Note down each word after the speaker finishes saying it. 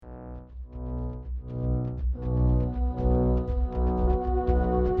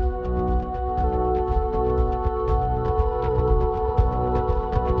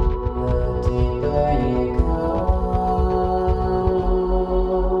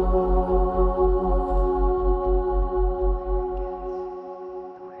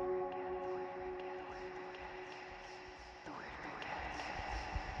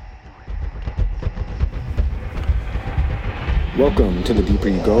Welcome to The Deeper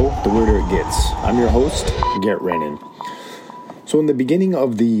You Go, The Weirder It Gets. I'm your host, Garrett Rennan. So in the beginning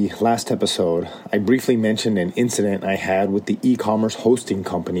of the last episode, I briefly mentioned an incident I had with the e-commerce hosting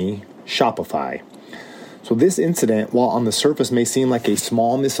company, Shopify. So this incident, while on the surface may seem like a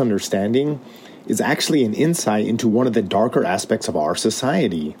small misunderstanding, is actually an insight into one of the darker aspects of our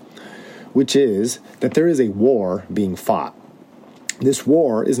society, which is that there is a war being fought. This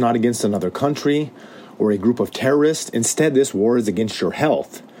war is not against another country or a group of terrorists. Instead, this war is against your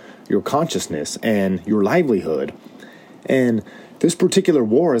health, your consciousness, and your livelihood. And this particular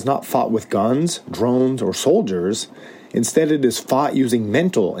war is not fought with guns, drones, or soldiers. Instead, it is fought using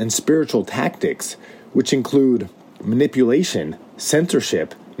mental and spiritual tactics, which include manipulation,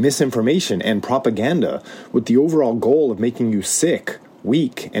 censorship, misinformation, and propaganda, with the overall goal of making you sick,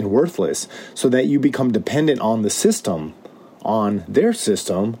 weak, and worthless, so that you become dependent on the system, on their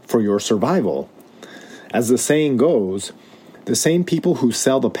system, for your survival. As the saying goes, the same people who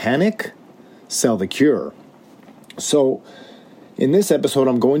sell the panic sell the cure. So, in this episode,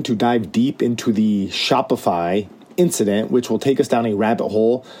 I'm going to dive deep into the Shopify incident, which will take us down a rabbit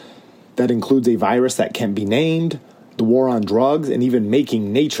hole that includes a virus that can't be named, the war on drugs, and even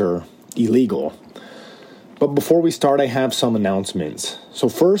making nature illegal. But before we start, I have some announcements. So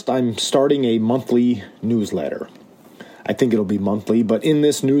first, I'm starting a monthly newsletter. I think it'll be monthly, but in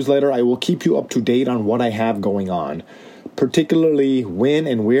this newsletter, I will keep you up to date on what I have going on, particularly when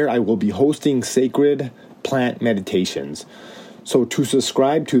and where I will be hosting sacred plant meditations. So to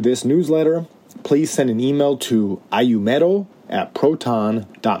subscribe to this newsletter, please send an email to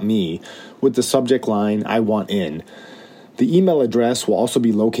ayumeto@proton.me with the subject line, I want in. The email address will also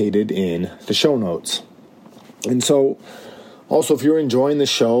be located in the show notes. And so, also, if you're enjoying the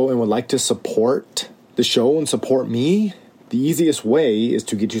show and would like to support the show and support me, the easiest way is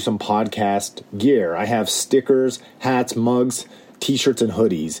to get you some podcast gear. I have stickers, hats, mugs, t-shirts, and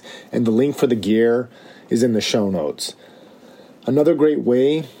hoodies, and the link for the gear is in the show notes. Another great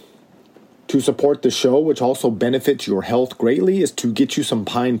way to support the show, which also benefits your health greatly, is to get you some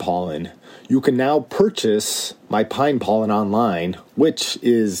pine pollen. You can now purchase my pine pollen online, which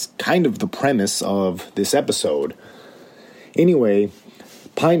is kind of the premise of this episode. Anyway,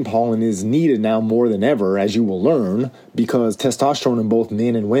 pine pollen is needed now more than ever, as you will learn, because testosterone in both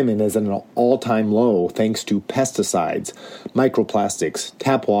men and women is at an all-time low thanks to pesticides, microplastics,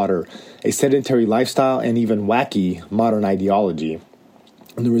 tap water, a sedentary lifestyle, and even wacky modern ideology.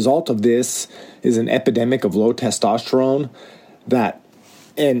 And the result of this is an epidemic of low testosterone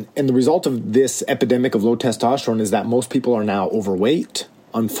and the result of this epidemic of low testosterone is that most people are now overweight,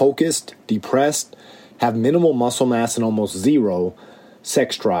 unfocused, depressed, have minimal muscle mass, and almost zero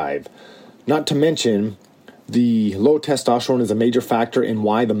sex drive. Not to mention, the low testosterone is a major factor in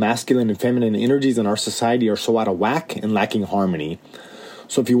why the masculine and feminine energies in our society are so out of whack and lacking harmony.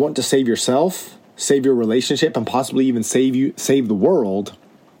 So if you want to save yourself, save your relationship, and possibly even save the world,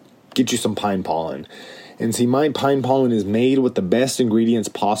 get you some pine pollen. And see, my pine pollen is made with the best ingredients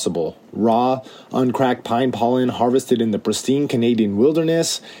possible. Raw, uncracked pine pollen harvested in the pristine Canadian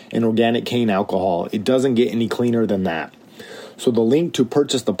wilderness and organic cane alcohol. It doesn't get any cleaner than that. So the link to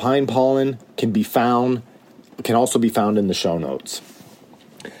purchase the pine pollen can also be found in the show notes.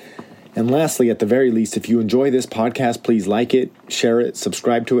 And lastly, at the very least, if you enjoy this podcast, please like it, share it,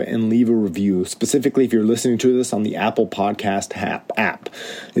 subscribe to it, and leave a review, specifically if you're listening to this on the Apple Podcast app.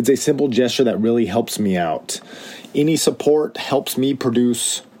 It's a simple gesture that really helps me out. Any support helps me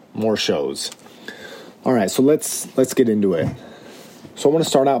produce more shows. All right, so let's get into it. So I want to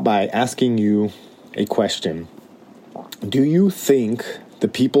start out by asking you a question. Do you think the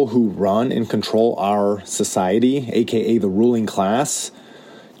people who run and control our society, aka the ruling class,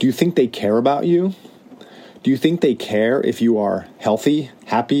 do you think they care about you? Do you think they care if you are healthy,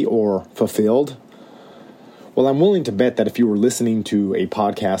 happy, or fulfilled? Well, I'm willing to bet that if you were listening to a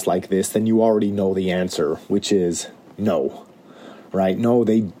podcast like this, then you already know the answer, which is no, right? No,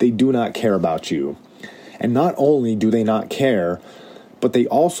 they do not care about you. And not only do they not care, but they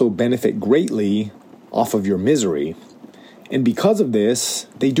also benefit greatly off of your misery. And because of this,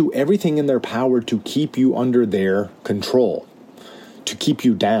 they do everything in their power to keep you under their control, to keep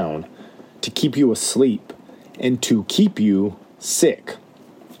you down, to keep you asleep, and to keep you sick,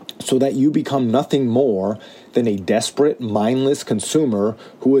 so that you become nothing more than a desperate, mindless consumer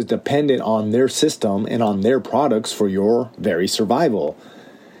who is dependent on their system and on their products for your very survival.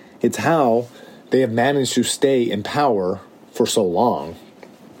 It's how they have managed to stay in power for so long.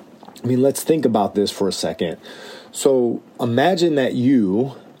 I mean, let's think about this for a second. So imagine that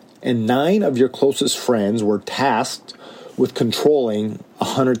you and 9 of your closest friends were tasked with controlling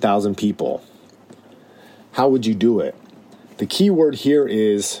 100,000 people. How would you do it? The key word here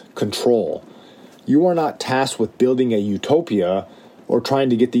is control. You are not tasked with building a utopia or trying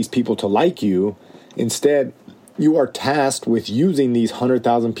to get these people to like you. Instead, you are tasked with using these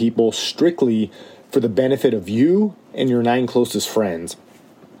 100,000 people strictly for the benefit of you and your 9 closest friends.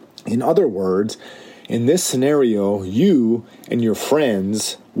 In other words, in this scenario, you and your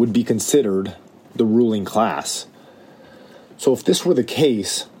friends would be considered the ruling class. So if this were the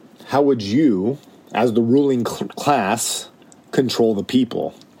case, how would you, as the ruling class, control the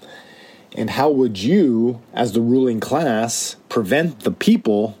people? And how would you, as the ruling class, prevent the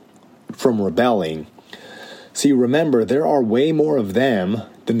people from rebelling? See, remember, there are way more of them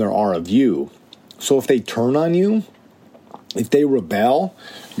than there are of you. So if they turn on you, if they rebel,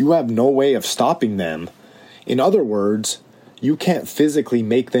 you have no way of stopping them. In other words, you can't physically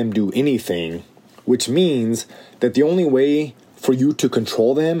make them do anything, which means that the only way for you to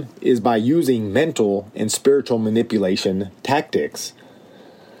control them is by using mental and spiritual manipulation tactics.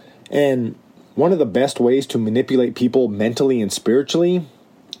 And one of the best ways to manipulate people mentally and spiritually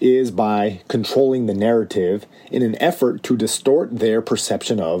is by controlling the narrative in an effort to distort their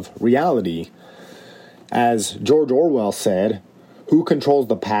perception of reality. As George Orwell said, who controls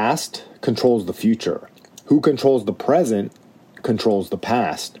the past controls the future. Who controls the present controls the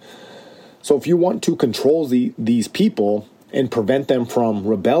past. So if you want to control these people and prevent them from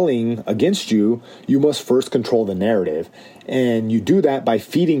rebelling against you, you must first control the narrative. And you do that by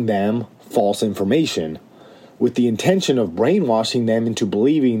feeding them false information with the intention of brainwashing them into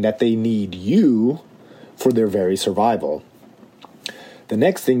believing that they need you for their very survival. The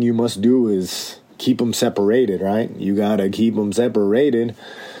next thing you must do is keep them separated, right? You gotta keep them separated.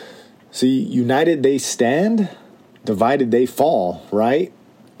 See, united they stand, divided they fall, right?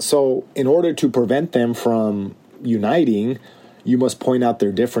 So in order to prevent them from uniting, you must point out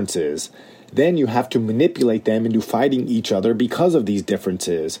their differences. Then you have to manipulate them into fighting each other because of these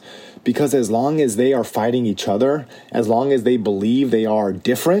differences. Because as long as they are fighting each other, as long as they believe they are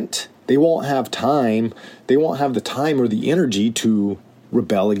different, they won't have the time or the energy to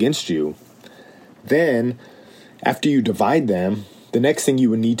rebel against you. Then, after you divide them, the next thing you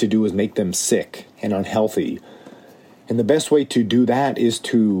would need to do is make them sick and unhealthy. And the best way to do that is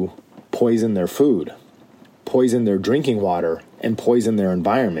to poison their food, poison their drinking water, and poison their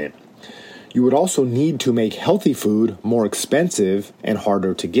environment. You would also need to make healthy food more expensive and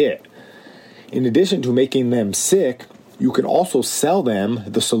harder to get. In addition to making them sick, you could also sell them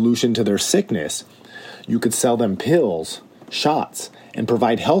the solution to their sickness. You could sell them pills, shots, and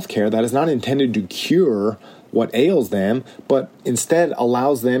provide health care that is not intended to cure what ails them, but instead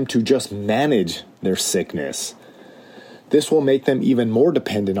allows them to just manage their sickness. This will make them even more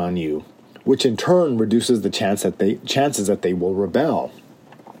dependent on you, which in turn reduces the chances that they will rebel.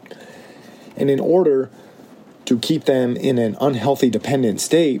 And in order to keep them in an unhealthy dependent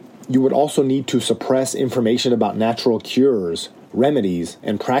state, you would also need to suppress information about natural cures, remedies,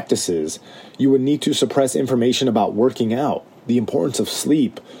 and practices. You would need to suppress information about working out, the importance of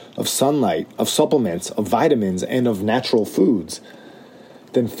sleep, of sunlight, of supplements, of vitamins, and of natural foods.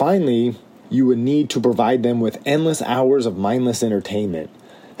 Then finally, you would need to provide them with endless hours of mindless entertainment.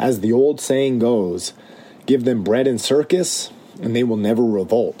 As the old saying goes, give them bread and circus, and they will never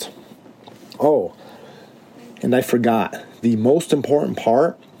revolt. Oh, and I forgot, the most important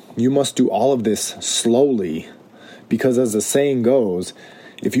part, you must do all of this slowly, because as the saying goes,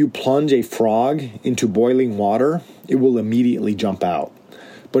 if you plunge a frog into boiling water, it will immediately jump out.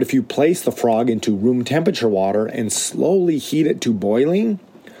 But if you place the frog into room temperature water and slowly heat it to boiling,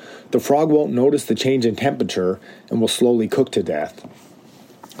 the frog won't notice the change in temperature and will slowly cook to death.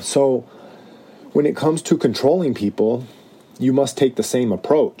 So, when it comes to controlling people, you must take the same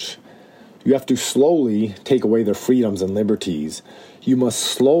approach. You have to slowly take away their freedoms and liberties. You must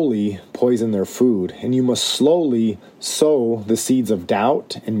slowly poison their food, and you must slowly sow the seeds of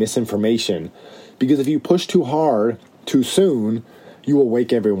doubt and misinformation. Because if you push too hard, too soon, you will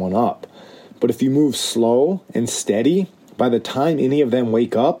wake everyone up. But if you move slow and steady, by the time any of them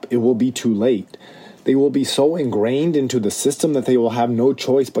wake up, it will be too late. They will be so ingrained into the system that they will have no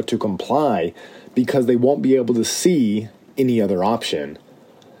choice but to comply because they won't be able to see any other option.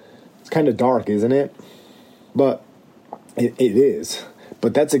 It's kind of dark, isn't it? But it is.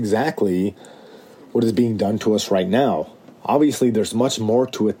 But that's exactly what is being done to us right now. Obviously, there's much more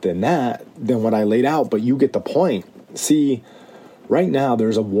to it than what I laid out, but you get the point. See, right now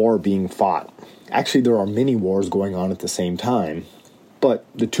there's a war being fought. Actually, there are many wars going on at the same time. But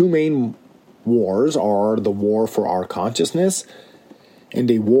the two main wars are the war for our consciousness and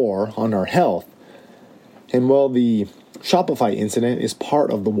a war on our health. And well, the Shopify incident is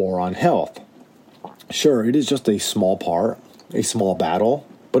part of the war on health. Sure, it is just a small part, a small battle,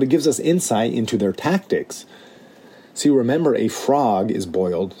 but it gives us insight into their tactics. See, remember, a frog is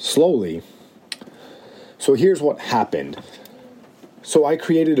boiled slowly. So here's what happened. So I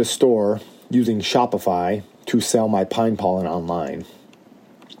created a store using Shopify to sell my pine pollen online.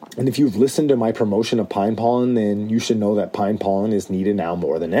 And if you've listened to my promotion of pine pollen, then you should know that pine pollen is needed now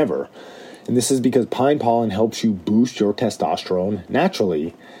more than ever. And this is because pine pollen helps you boost your testosterone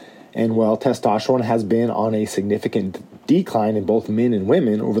naturally. And well, testosterone has been on a significant decline in both men and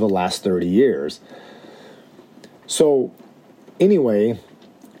women over the last 30 years. So anyway,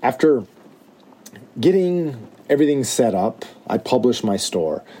 after getting everything set up, I published my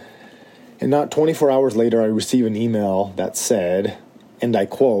store. And not 24 hours later, I received an email that said, and I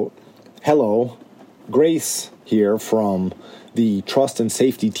quote, "Hello, Grace here from the trust and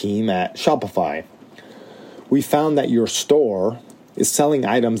safety team at Shopify. We found that your store is selling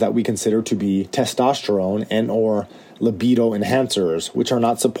items that we consider to be testosterone and or libido enhancers, which are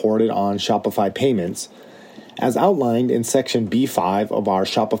not supported on Shopify payments, as outlined in Section B5 of our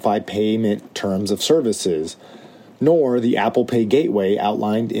Shopify payment terms of services, nor the Apple Pay gateway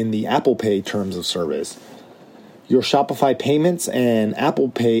outlined in the Apple Pay terms of service. Your Shopify payments and Apple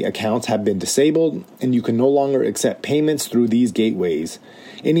Pay accounts have been disabled, and you can no longer accept payments through these gateways.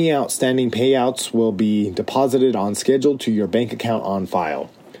 Any outstanding payouts will be deposited on schedule to your bank account on file."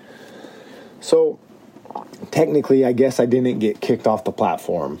 So, technically, I guess I didn't get kicked off the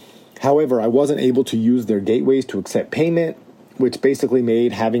platform. However, I wasn't able to use their gateways to accept payment, which basically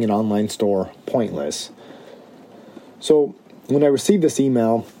made having an online store pointless. So, when I received this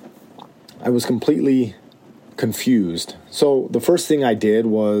email, I was completely confused. So the first thing I did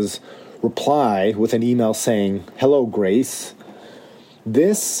was reply with an email saying, "Hello, Grace.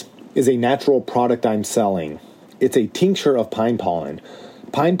 This is a natural product I'm selling. It's a tincture of pine pollen.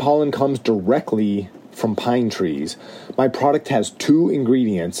 Pine pollen comes directly from pine trees. My product has 2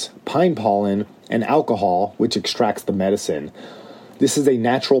 ingredients, pine pollen and alcohol, which extracts the medicine. This is a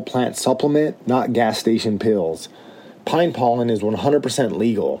natural plant supplement, not gas station pills. Pine pollen is 100%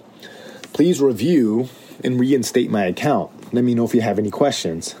 legal. Please review and reinstate my account. Let me know if you have any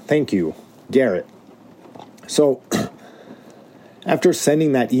questions. Thank you, Garrett." So, after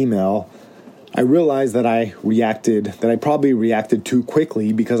sending that email, I realized that I probably reacted too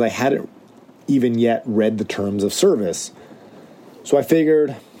quickly because I hadn't even yet read the terms of service. So I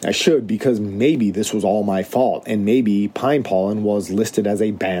figured I should, because maybe this was all my fault, and maybe pine pollen was listed as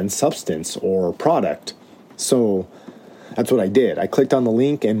a banned substance or product. So that's what I did. I clicked on the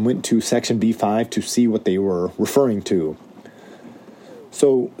link and went to Section B5 to see what they were referring to.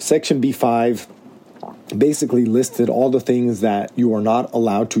 So Section B5 basically listed all the things that you are not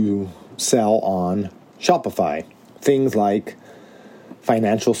allowed to sell on Shopify. Things like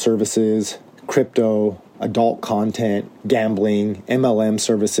financial services, crypto, adult content, gambling, MLM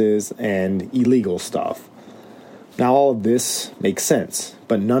services, and illegal stuff. Now all of this makes sense,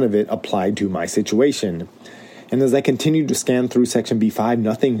 but none of it applied to my situation. And as I continued to scan through Section B5,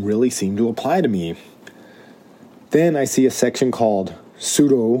 nothing really seemed to apply to me. Then I see a section called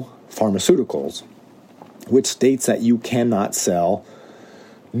pseudo-pharmaceuticals, which states that you cannot sell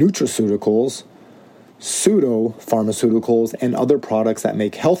nutraceuticals, pseudo-pharmaceuticals, and other products that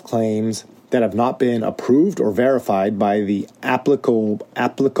make health claims that have not been approved or verified by the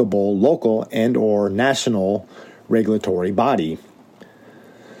applicable local and or national regulatory body.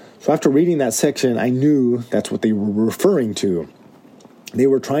 So after reading that section, I knew that's what they were referring to. They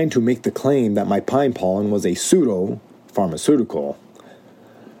were trying to make the claim that my pine pollen was a pseudo-pharmaceutical.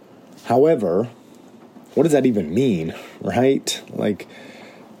 However, what does that even mean, right? Like,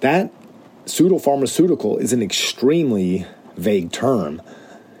 that pseudo-pharmaceutical is an extremely vague term.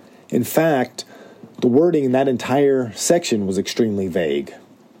 In fact, the wording in that entire section was extremely vague.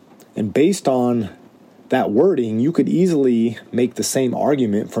 And based on that wording, you could easily make the same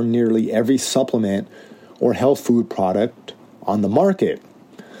argument for nearly every supplement or health food product on the market,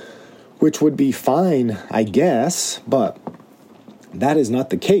 which would be fine, I guess, but that is not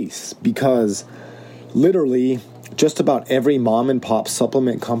the case, because literally just about every mom and pop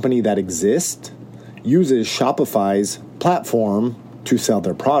supplement company that exists uses Shopify's platform to sell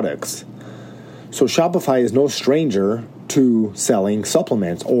their products. So Shopify is no stranger to selling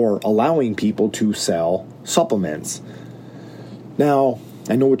supplements or allowing people to sell supplements. Now,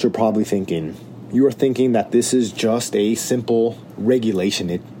 I know what you're probably thinking. You are thinking that this is just a simple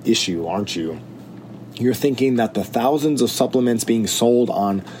regulation issue, aren't you? You're thinking that the thousands of supplements being sold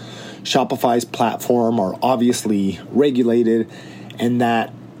on Shopify's platform are obviously regulated, and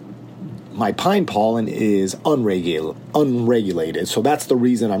that my pine pollen is unregulated. So that's the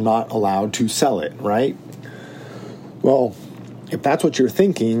reason I'm not allowed to sell it, right? Well, if that's what you're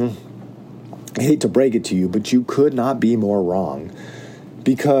thinking, I hate to break it to you, but you could not be more wrong.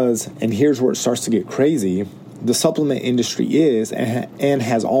 Because, and here's where it starts to get crazy, the supplement industry is and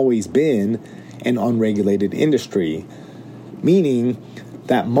has always been an unregulated industry. Meaning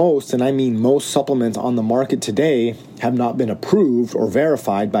that most, and I mean most supplements on the market today have not been approved or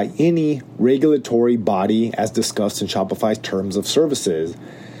verified by any regulatory body as discussed in Shopify's terms of services.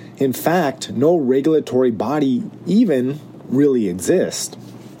 In fact, no regulatory body even really exists.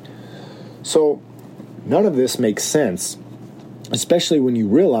 So none of this makes sense, especially when you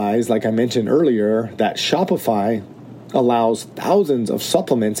realize, like I mentioned earlier, that Shopify allows thousands of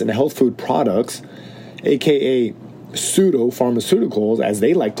supplements and health food products, aka pseudo-pharmaceuticals, as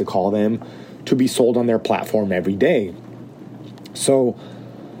they like to call them, to be sold on their platform every day. So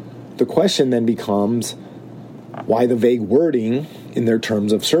the question then becomes, why the vague wording in their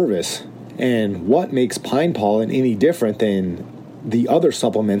terms of service? And what makes pine pollen any different than the other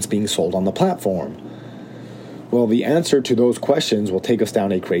supplements being sold on the platform? Well, the answer to those questions will take us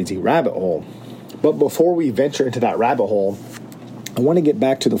down a crazy rabbit hole. But before we venture into that rabbit hole, I want to get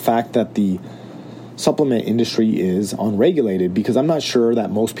back to the fact that the supplement industry is unregulated, because I'm not sure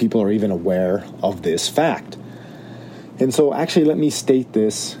that most people are even aware of this fact. And so actually, let me state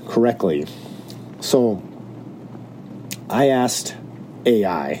this correctly. So I asked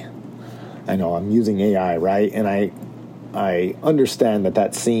AI. I know I'm using AI, right? And I understand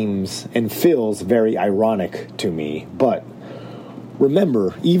that seems and feels very ironic to me. But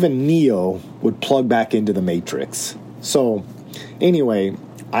remember, even Neo would plug back into the Matrix. So anyway,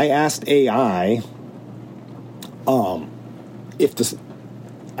 I asked AI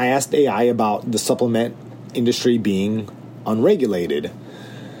about the supplement industry being unregulated.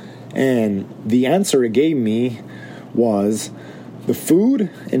 And the answer it gave me was the Food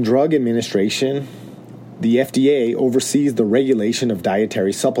and Drug Administration, the FDA, oversees the regulation of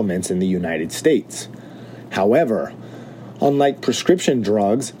dietary supplements in the United States. However, unlike prescription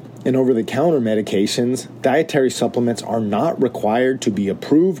drugs and over-the-counter medications, dietary supplements are not required to be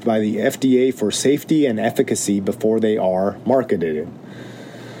approved by the FDA for safety and efficacy before they are marketed.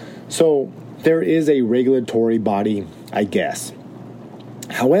 So there is a regulatory body, I guess.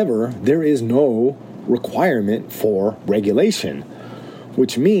 However, there is no requirement for regulation,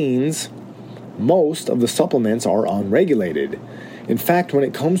 which means most of the supplements are unregulated. In fact, when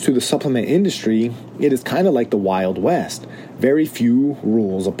it comes to the supplement industry, it is kind of like the Wild West. Very few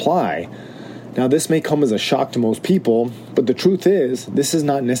rules apply. Now, this may come as a shock to most people, but the truth is, this is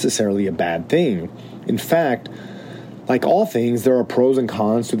not necessarily a bad thing. In fact, like all things, there are pros and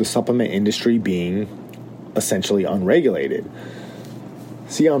cons to the supplement industry being essentially unregulated.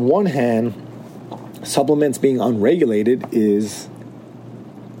 See, on one hand, supplements being unregulated is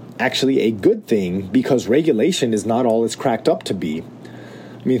actually a good thing, because regulation is not all it's cracked up to be.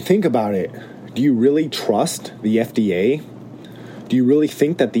 I mean, think about it. Do you really trust the FDA? Do you really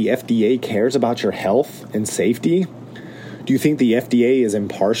think that the FDA cares about your health and safety? Do you think the FDA is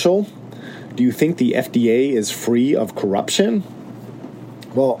impartial? Do you think the FDA is free of corruption?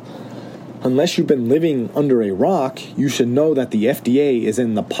 Well, unless you've been living under a rock, you should know that the FDA is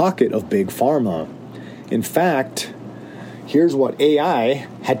in the pocket of Big Pharma. In fact, here's what AI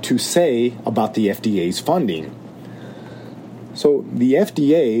had to say about the FDA's funding. So the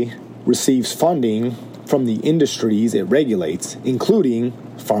FDA receives funding from the industries it regulates, including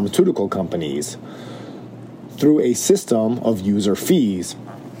pharmaceutical companies, through a system of user fees.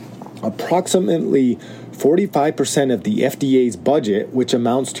 Approximately 45% of the FDA's budget, which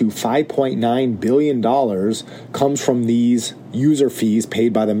amounts to $5.9 billion, comes from these user fees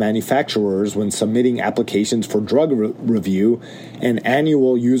paid by the manufacturers when submitting applications for drug review, and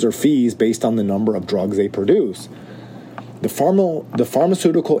annual user fees based on the number of drugs they produce. The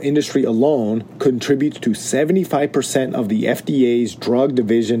pharmaceutical industry alone contributes to 75% of the FDA's drug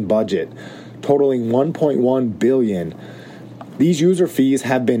division budget, totaling $1.1 billion. These user fees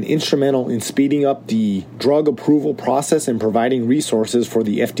have been instrumental in speeding up the drug approval process and providing resources for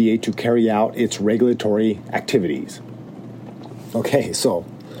the FDA to carry out its regulatory activities. Okay, so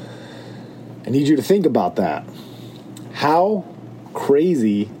I need you to think about that. How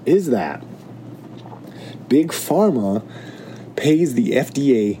crazy is that? Big Pharma pays the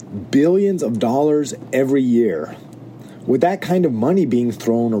FDA billions of dollars every year. With that kind of money being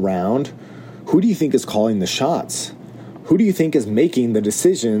thrown around, who do you think is calling the shots? Who do you think is making the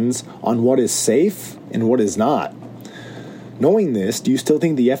decisions on what is safe and what is not? Knowing this, do you still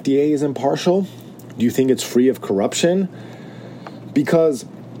think the FDA is impartial? Do you think it's free of corruption? Because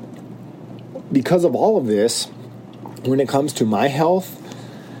of all of this, when it comes to my health,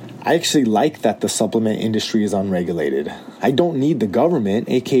 I actually like that the supplement industry is unregulated. I don't need the government,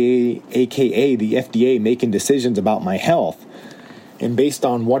 aka the FDA, making decisions about my health. And based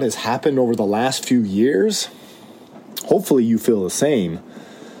on what has happened over the last few years, hopefully you feel the same.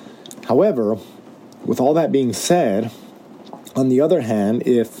 However, with all that being said, on the other hand,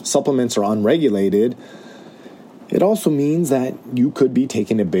 if supplements are unregulated, it also means that you could be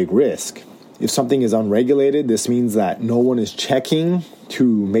taking a big risk. If something is unregulated, this means that no one is checking to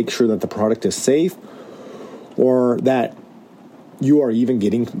make sure that the product is safe or that you are even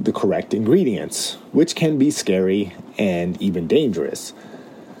getting the correct ingredients, which can be scary and even dangerous.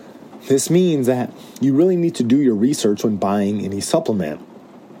 This means that you really need to do your research when buying any supplement.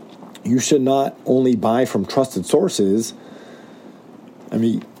 You should not only buy from trusted sources. Let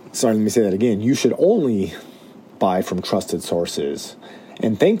me say that again. You should only buy from trusted sources.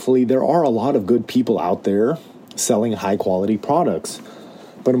 And thankfully, there are a lot of good people out there selling high-quality products.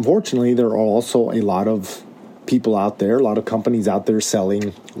 But unfortunately, there are also a lot of people out there, a lot of companies out there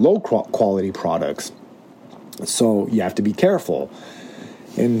selling low-quality products. So you have to be careful.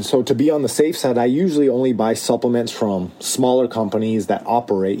 And so to be on the safe side, I usually only buy supplements from smaller companies that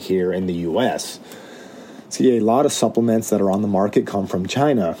operate here in the U.S. See, a lot of supplements that are on the market come from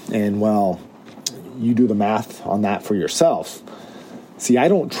China. And, well, you do the math on that for yourself. See, I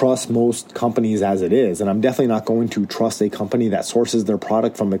don't trust most companies as it is, and I'm definitely not going to trust a company that sources their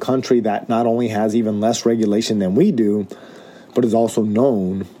product from a country that not only has even less regulation than we do, but is also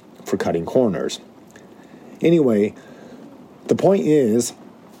known for cutting corners. Anyway, the point is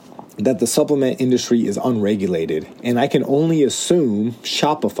that the supplement industry is unregulated, and I can only assume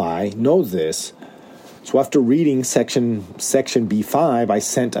Shopify knows this. So after reading section B5, I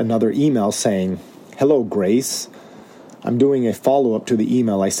sent another email saying, "Hello, Grace. I'm doing a follow-up to the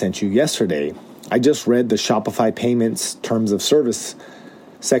email I sent you yesterday. I just read the Shopify Payments Terms of Service,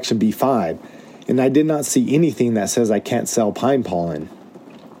 Section B5, and I did not see anything that says I can't sell pine pollen.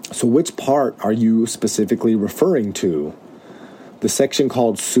 So which part are you specifically referring to? The section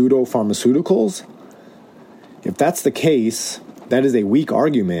called pseudo-pharmaceuticals? If that's the case, that is a weak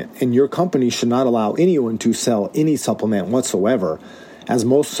argument, and your company should not allow anyone to sell any supplement whatsoever, as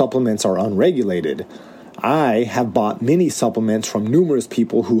most supplements are unregulated. I have bought many supplements from numerous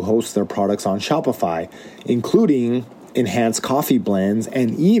people who host their products on Shopify, including enhanced coffee blends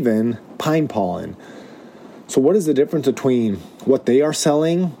and even pine pollen. So what is the difference between what they are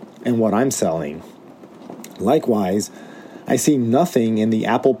selling and what I'm selling? Likewise, I see nothing in the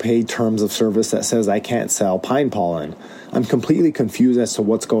Apple Pay Terms of Service that says I can't sell pine pollen. I'm completely confused as to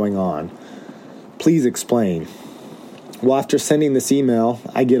what's going on. Please explain." Well, after sending this email,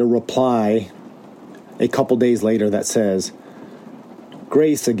 I get a reply a couple days later that says,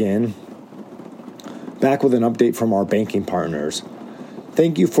 "Grace again, back with an update from our banking partners.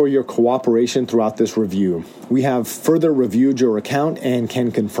 Thank you for your cooperation throughout this review. We have further reviewed your account and can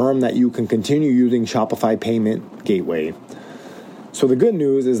confirm that you can continue using Shopify Payment Gateway." So the good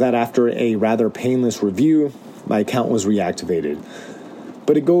news is that after a rather painless review, my account was reactivated.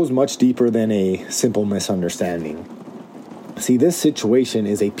 But it goes much deeper than a simple misunderstanding. See, this situation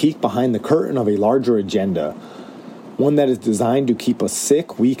is a peek behind the curtain of a larger agenda, one that is designed to keep us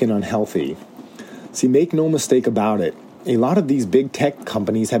sick, weak, and unhealthy. See, make no mistake about it, a lot of these big tech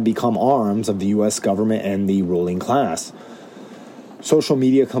companies have become arms of the U.S. government and the ruling class. Social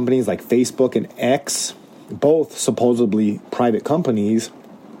media companies like Facebook and X, both supposedly private companies,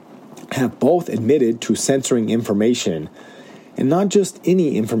 have both admitted to censoring information. And not just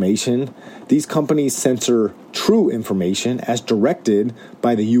any information, these companies censor true information as directed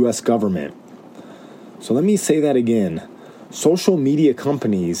by the U.S. government. So let me say that again. Social media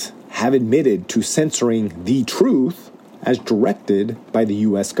companies have admitted to censoring the truth as directed by the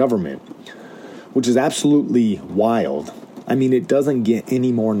U.S. government, which is absolutely wild. I mean, it doesn't get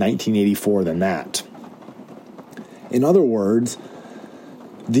any more 1984 than that. In other words,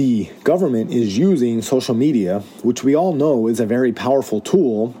 the government is using social media, which we all know is a very powerful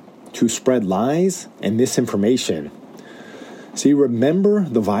tool, to spread lies and misinformation. See, remember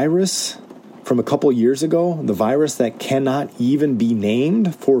the virus from a couple years ago? The virus that cannot even be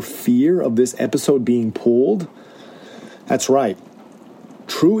named for fear of this episode being pulled? That's right.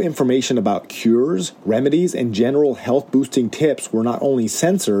 True information about cures, remedies, and general health-boosting tips were not only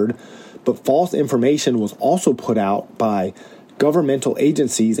censored, but false information was also put out by governmental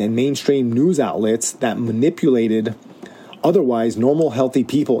agencies and mainstream news outlets that manipulated otherwise normal, healthy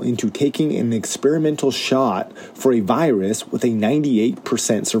people into taking an experimental shot for a virus with a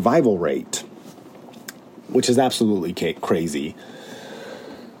 98% survival rate, which is absolutely crazy.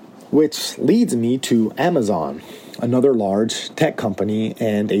 Which leads me to Amazon. another large tech company,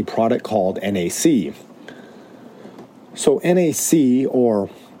 and a product called NAC. So NAC, or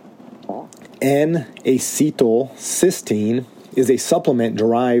N-acetylcysteine, is a supplement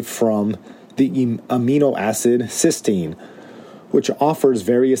derived from the amino acid cysteine, which offers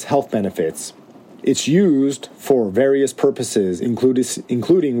various health benefits. It's used for various purposes,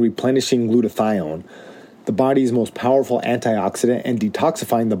 including replenishing glutathione, the body's most powerful antioxidant, and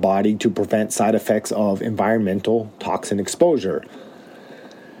detoxifying the body to prevent side effects of environmental toxin exposure.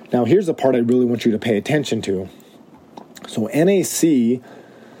 Now, here's the part I really want you to pay attention to. So NAC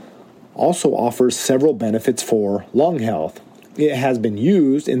also offers several benefits for lung health. It has been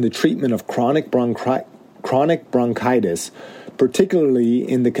used in the treatment of chronic bronchitis, particularly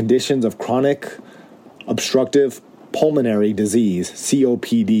in the conditions of chronic obstructive pulmonary disease,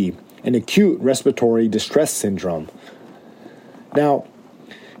 COPD, and acute respiratory distress syndrome. Now,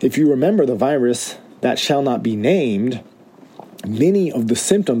 if you remember the virus that shall not be named, many of the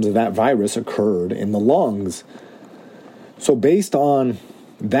symptoms of that virus occurred in the lungs. So based on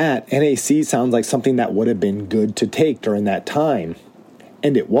that, NAC sounds like something that would have been good to take during that time.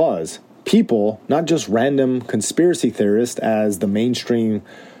 And it was. People, not just random conspiracy theorists as the mainstream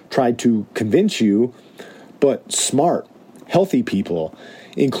tried to convince you, but smart, healthy people,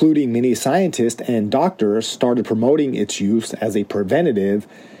 including many scientists and doctors, started promoting its use as a preventative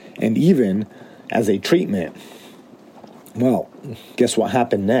and even as a treatment. Well, guess what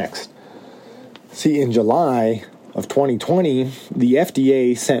happened next? See, in July of 2020, the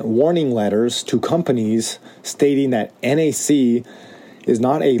FDA sent warning letters to companies stating that NAC is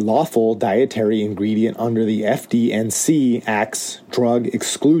not a lawful dietary ingredient under the FD&C Act's drug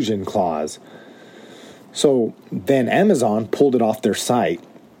exclusion clause. So then Amazon pulled it off their site.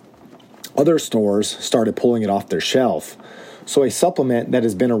 Other stores started pulling it off their shelf. So a supplement that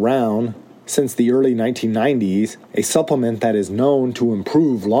has been around since the early 1990s, a supplement that is known to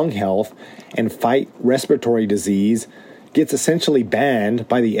improve lung health and fight respiratory disease, gets essentially banned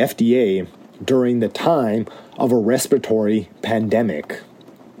by the FDA during the time of a respiratory pandemic.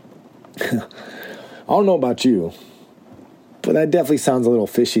 I don't know about you, but that definitely sounds a little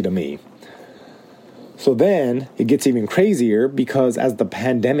fishy to me. So then it gets even crazier because as the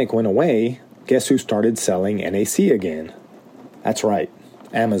pandemic went away, guess who started selling NAC again? That's right,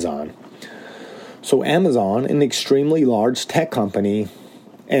 Amazon. So Amazon, an extremely large tech company,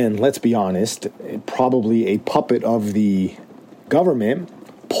 and let's be honest, probably a puppet of the government,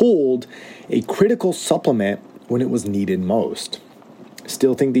 pulled a critical supplement when it was needed most.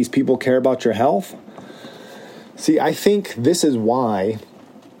 Still think these people care about your health? See, I think this is why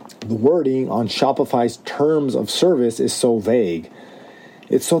the wording on Shopify's terms of service is so vague.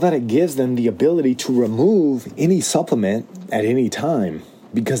 It's so that it gives them the ability to remove any supplement at any time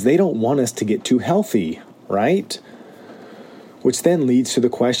because they don't want us to get too healthy, right? Which then leads to the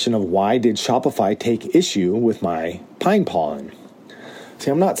question of why did Shopify take issue with my pine pollen?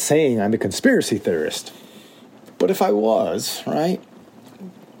 See, I'm not saying I'm a conspiracy theorist, but if I was, right,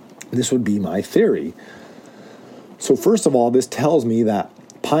 this would be my theory. So first of all, this tells me that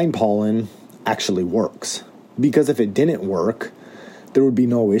pine pollen actually works. Because if it didn't work, there would be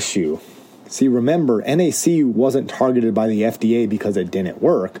no issue. See, remember, NAC wasn't targeted by the FDA because it didn't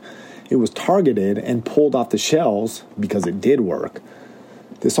work. It was targeted and pulled off the shelves because it did work.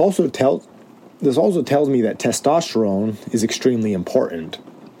 This also tells me that testosterone is extremely important.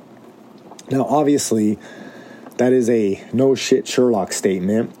 Now, obviously, that is a no shit Sherlock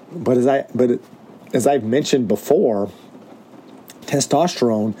statement, but as I've mentioned before,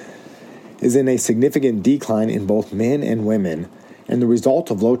 testosterone is in a significant decline in both men and women, and the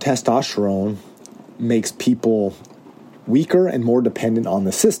result of low testosterone makes people weaker and more dependent on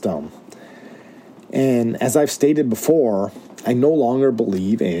the system. And as I've stated before, I no longer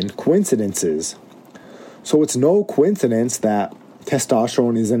believe in coincidences. So it's no coincidence that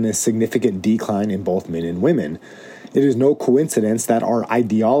testosterone is in a significant decline in both men and women. It is no coincidence that our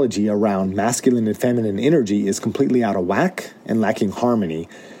ideology around masculine and feminine energy is completely out of whack and lacking harmony.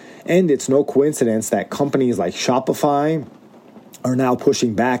 And it's no coincidence that companies like Shopify are now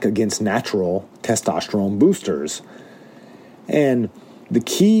pushing back against natural testosterone boosters. And the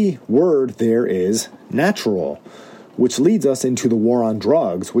key word there is natural, which leads us into the war on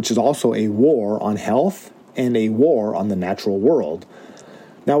drugs, which is also a war on health and a war on the natural world.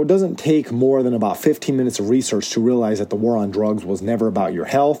 Now, it doesn't take more than about 15 minutes of research to realize that the war on drugs was never about your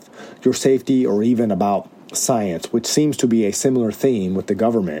health, your safety, or even about science, which seems to be a similar theme with the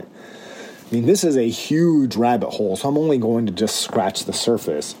government. I mean, this is a huge rabbit hole, so I'm only going to just scratch the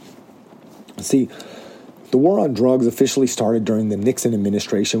surface. See, the war on drugs officially started during the Nixon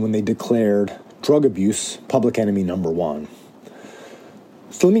administration when they declared drug abuse, public enemy number one.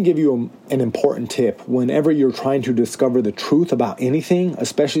 So let me give you an important tip. Whenever you're trying to discover the truth about anything,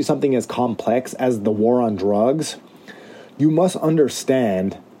 especially something as complex as the war on drugs, you must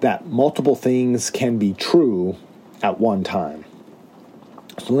understand that multiple things can be true at one time.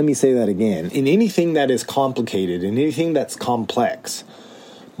 So let me say that again. In anything that is complicated, in anything that's complex,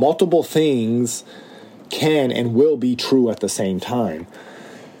 multiple things can and will be true at the same time.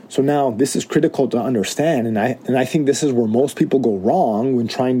 So now this is critical to understand, and I think this is where most people go wrong when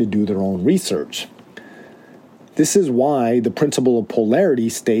trying to do their own research. This is why the principle of polarity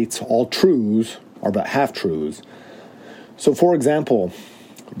states all truths are but half-truths. So for example,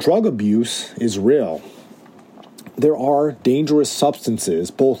 drug abuse is real. There are dangerous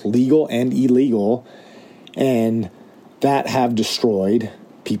substances, both legal and illegal, and that have destroyed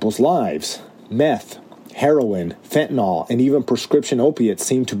people's lives. Meth, heroin, fentanyl, and even prescription opiates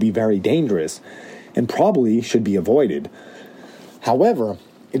seem to be very dangerous and probably should be avoided. However,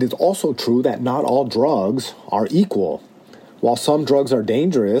 it is also true that not all drugs are equal. While some drugs are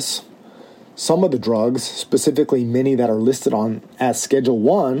dangerous, some of the drugs, specifically many that are listed on as Schedule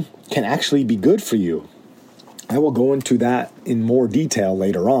 1, can actually be good for you. I will go into that in more detail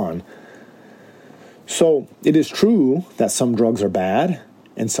later on. So it is true that some drugs are bad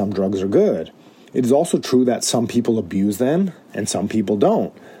and some drugs are good. It is also true that some people abuse them and some people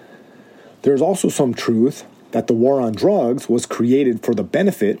don't. There is also some truth that the war on drugs was created for the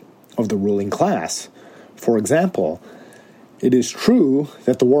benefit of the ruling class. For example, it is true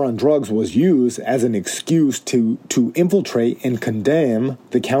that the war on drugs was used as an excuse to infiltrate and condemn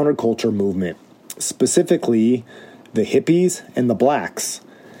the counterculture movement, specifically the hippies and the blacks.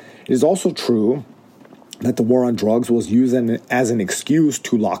 It is also true that the war on drugs was used as an excuse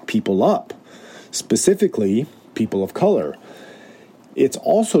to lock people up, specifically people of color. It's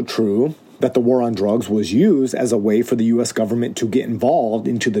also true that the war on drugs was used as a way for the U.S. government to get involved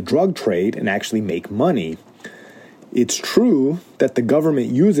into the drug trade and actually make money. It's true that the government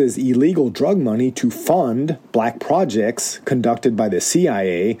uses illegal drug money to fund black projects conducted by the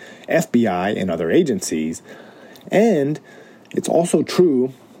CIA, FBI, and other agencies. And it's also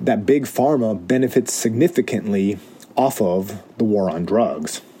true that Big Pharma benefits significantly off of the war on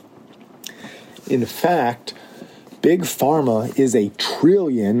drugs. In fact, Big Pharma is a $1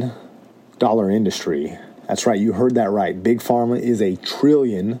 trillion industry. That's right, you heard that right. Big Pharma is a $1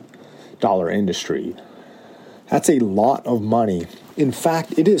 trillion industry. That's a lot of money. In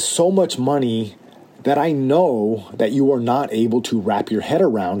fact, it is so much money that I know that you are not able to wrap your head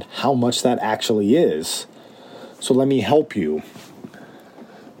around how much that actually is. So let me help you.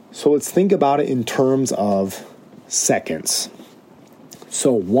 So let's think about it in terms of seconds.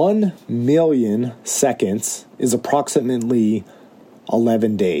 So 1 million seconds is approximately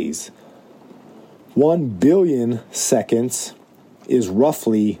 11 days. 1 billion seconds is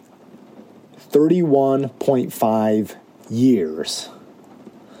roughly 31.5 years.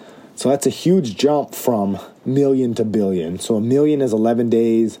 So that's a huge jump from million to billion. So a million is 11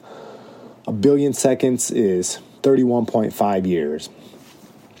 days. A billion seconds is 31.5 years.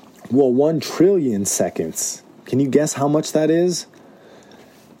 Well, 1 trillion seconds. Can you guess how much that is?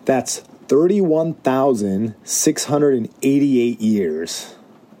 That's 31,688 years.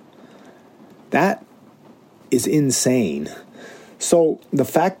 That is insane. So the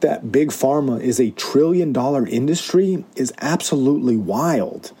fact that Big Pharma is a $1 trillion industry is absolutely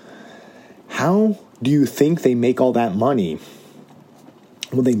wild. How do you think they make all that money?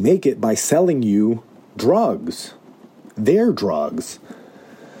 Well, they make it by selling you drugs. Their drugs.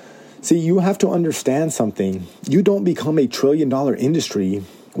 See, you have to understand something. You don't become a $1 trillion industry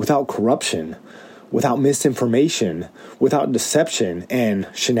without corruption, without misinformation, without deception and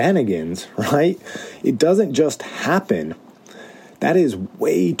shenanigans, right? It doesn't just happen. That is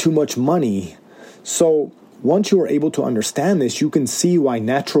way too much money. So once you are able to understand this, you can see why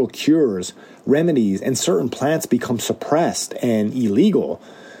natural cures, remedies, and certain plants become suppressed and illegal.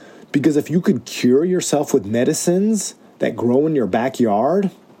 Because if you could cure yourself with medicines that grow in your backyard,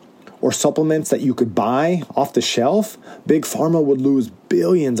 or supplements that you could buy off the shelf, Big Pharma would lose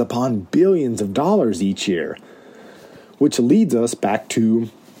billions upon billions of dollars each year. Which leads us back to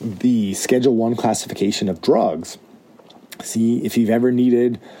the Schedule 1 classification of drugs. See, if you've ever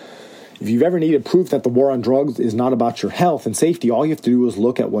needed proof that the war on drugs is not about your health and safety, all you have to do is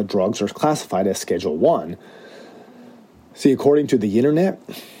look at what drugs are classified as Schedule 1. See, according to the internet,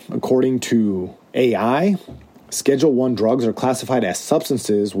 according to AI, Schedule 1 drugs are classified as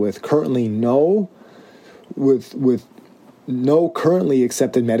substances with no currently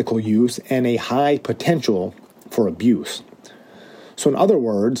accepted medical use and a high potential for abuse. So in other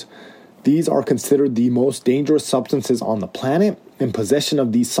words, These are considered the most dangerous substances on the planet, and possession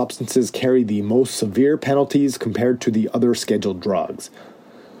of these substances carry the most severe penalties compared to the other scheduled drugs.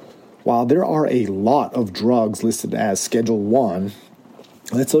 While there are a lot of drugs listed as Schedule 1,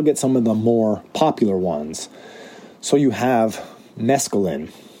 let's look at some of the more popular ones. So you have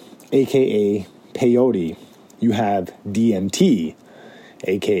mescaline, aka peyote. You have DMT,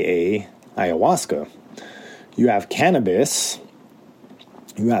 aka ayahuasca. You have cannabis.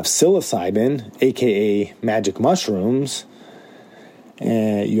 You have psilocybin, aka magic mushrooms.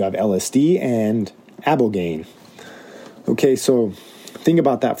 And you have LSD and ibogaine. Okay, so think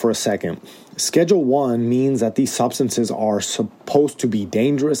about that for a second. Schedule 1 means that these substances are supposed to be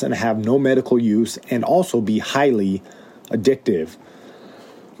dangerous and have no medical use and also be highly addictive.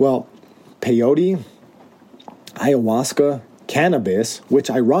 Well, peyote, ayahuasca, cannabis, which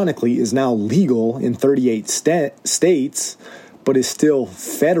ironically is now legal in 38 states, but is still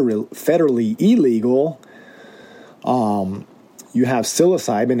federally illegal. You have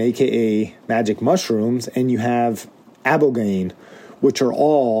psilocybin, aka magic mushrooms, and you have ibogaine, which are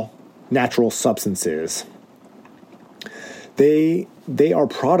all natural substances. They are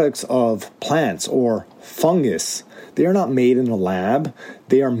products of plants or fungus. They are not made in a lab.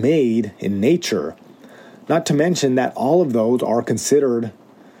 They are made in nature. Not to mention that all of those are considered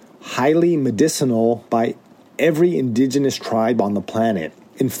highly medicinal by every indigenous tribe on the planet.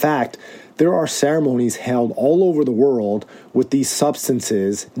 In fact, there are ceremonies held all over the world with these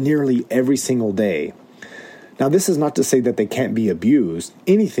substances nearly every single day. Now, this is not to say that they can't be abused.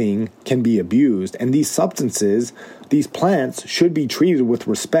 Anything can be abused, and these substances, these plants, should be treated with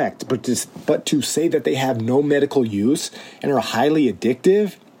respect. But to say that they have no medical use and are highly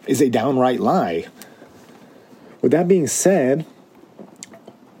addictive is a downright lie. With that being said,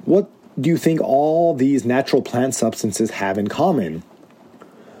 what do you think all these natural plant substances have in common?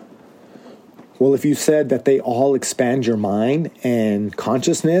 Well, if you said that they all expand your mind and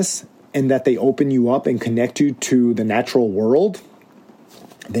consciousness, and that they open you up and connect you to the natural world,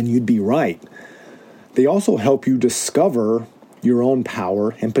 then you'd be right. They also help you discover your own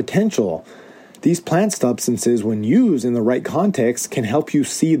power and potential. These plant substances, when used in the right context, can help you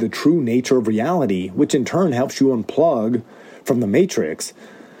see the true nature of reality, which in turn helps you unplug from the matrix.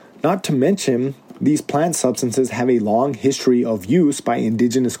 Not to mention, these plant substances have a long history of use by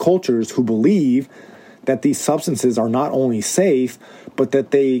indigenous cultures who believe that these substances are not only safe, but that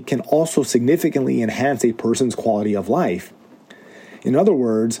they can also significantly enhance a person's quality of life. In other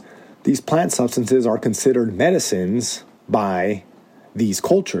words, these plant substances are considered medicines by these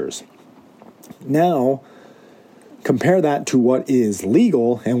cultures. Now, compare that to what is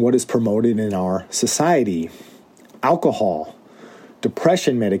legal and what is promoted in our society. Alcohol,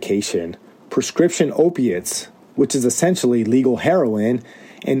 depression medication, prescription opiates, which is essentially legal heroin,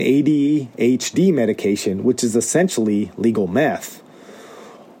 and ADHD medication, which is essentially legal meth.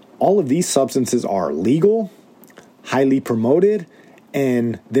 All of these substances are legal, highly promoted,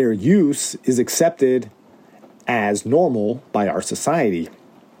 and their use is accepted as normal by our society.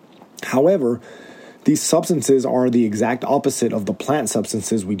 However, these substances are the exact opposite of the plant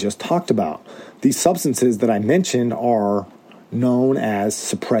substances we just talked about. These substances that I mentioned are known as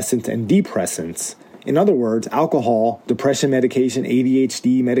suppressants and depressants. In other words, alcohol, depression medication,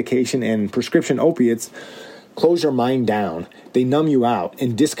 ADHD medication, and prescription opiates close your mind down. They numb you out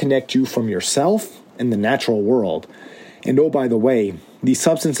and disconnect you from yourself and the natural world. And oh, by the way, these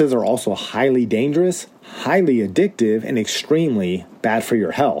substances are also highly dangerous, highly addictive, and extremely bad for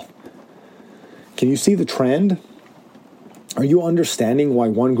your health. Can you see the trend? Are you understanding why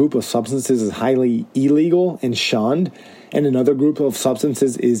one group of substances is highly illegal and shunned, and another group of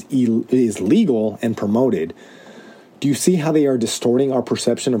substances is legal and promoted? Do you see how they are distorting our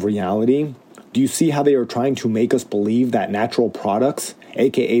perception of reality? Do you see how they are trying to make us believe that natural products,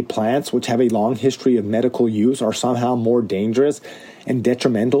 aka plants, which have a long history of medical use, are somehow more dangerous and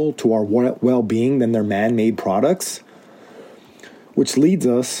detrimental to our well-being than their man-made products? Which leads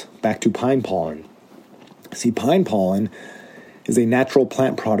us back to pine pollen. See, pine pollen is a natural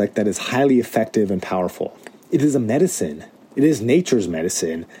plant product that is highly effective and powerful. It is a medicine. It is nature's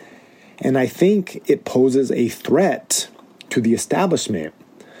medicine. And I think it poses a threat to the establishment.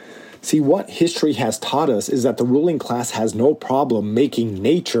 See, what history has taught us is that the ruling class has no problem making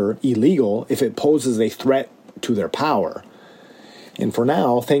nature illegal if it poses a threat to their power. And for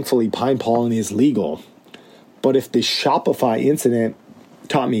now, thankfully, pine pollen is legal. But if the Shopify incident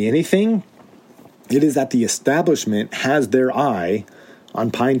taught me anything, it is that the establishment has their eye on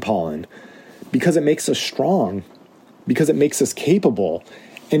pine pollen because it makes us strong, because it makes us capable,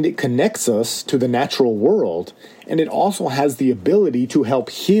 and it connects us to the natural world, and it also has the ability to help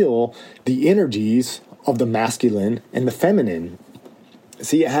heal the energies of the masculine and the feminine.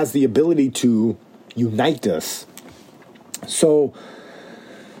 See, it has the ability to unite us. So,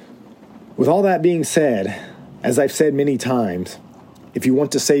 with all that being said, as I've said many times, if you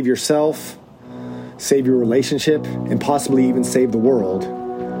want to save yourself, save your relationship, and possibly even save the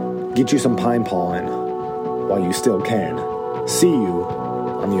world, get you some pine pollen while you still can. See you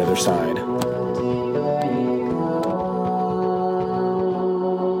on the other side.